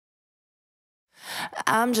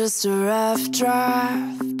I'm just a rough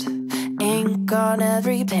draft, ink on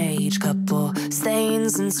every page, couple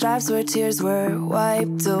stains and stripes where tears were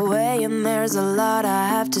wiped away. And there's a lot I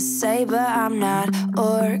have to say, but I'm not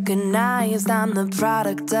organized. I'm the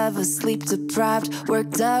product of a sleep-deprived,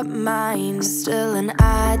 worked-up mind. Still an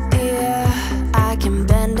idea I can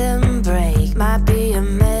bend and break. Might be a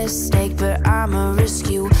mistake, but I'm a risk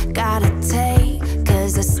you gotta take.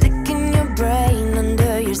 'Cause I stick in your brain,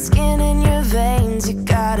 under your skin and your veins. You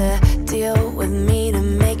gotta deal with me to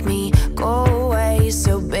make me go away.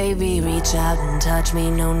 So baby, reach out and touch me.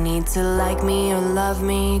 No need to like me or love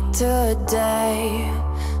me today.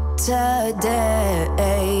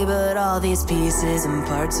 But all these pieces and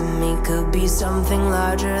parts of me could be something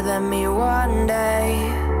larger than me one day.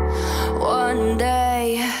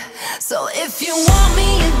 So if you want me,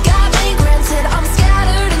 you got me. Granted, I'm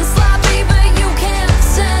scattered and sloppy, but you can't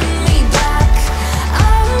send me back.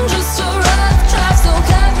 I'm just a rough draft, so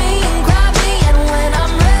cut me and grab me. And when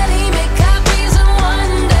I'm ready, make copies. And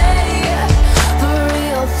one day, the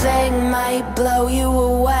real thing might blow you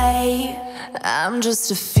away. I'm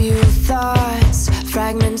just a few thoughts,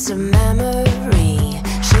 fragments of memory,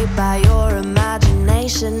 shaped by your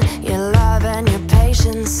imagination, your love and your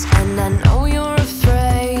patience. And I know you're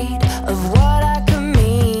afraid of what I could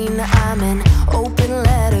mean. I'm an open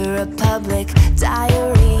letter, a public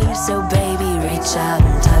diary. So baby, reach out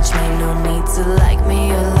and touch me. No need to like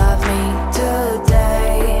me or love me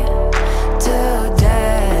today.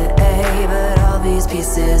 But all these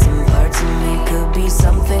pieces and parts of me could be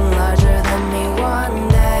something larger than me one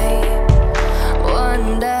day.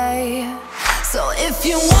 So if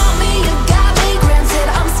you want me, you got me. Granted,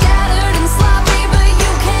 I'm scattered and sloppy, but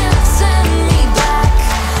you can't send me back.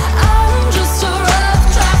 I'm just a rough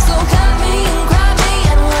draft, so cut me and grab me.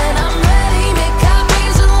 And when I'm ready, make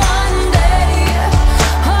copies. And one day,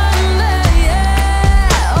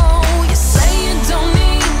 yeah. Oh, you say you don't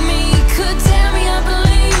need me, could tear me up,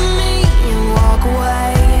 believe me. You walk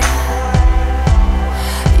away.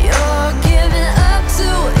 You're giving up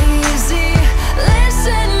too easy.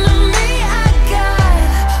 Listen to me, I got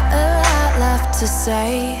a lot left to say.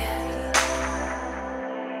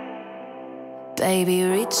 Baby,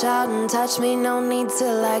 reach out and touch me. No need to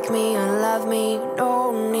like me or love me.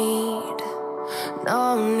 No need.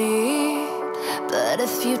 But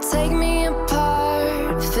if you take me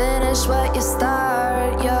apart, finish what you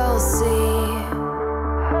start, you'll see.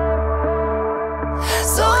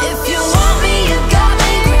 So if you want me, you got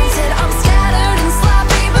me. Granted, I'm scattered and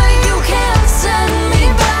sloppy, but you can't send me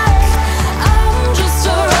back. I'm just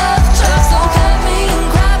a rough draft, so cut me and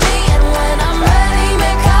grab me. And when I'm ready,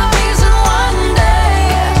 make copies. And one day,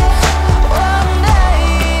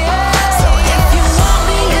 yeah. So if you want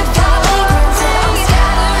me, you got me. Granted, I'm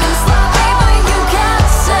scattered and sloppy, but you can't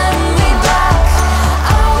send me back.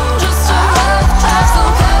 I'm just a rough draft, so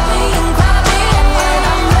cut me and grab me. And when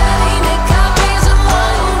I'm ready, make copies. And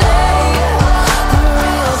one day, the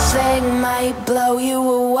real thing might blow you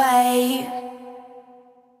away.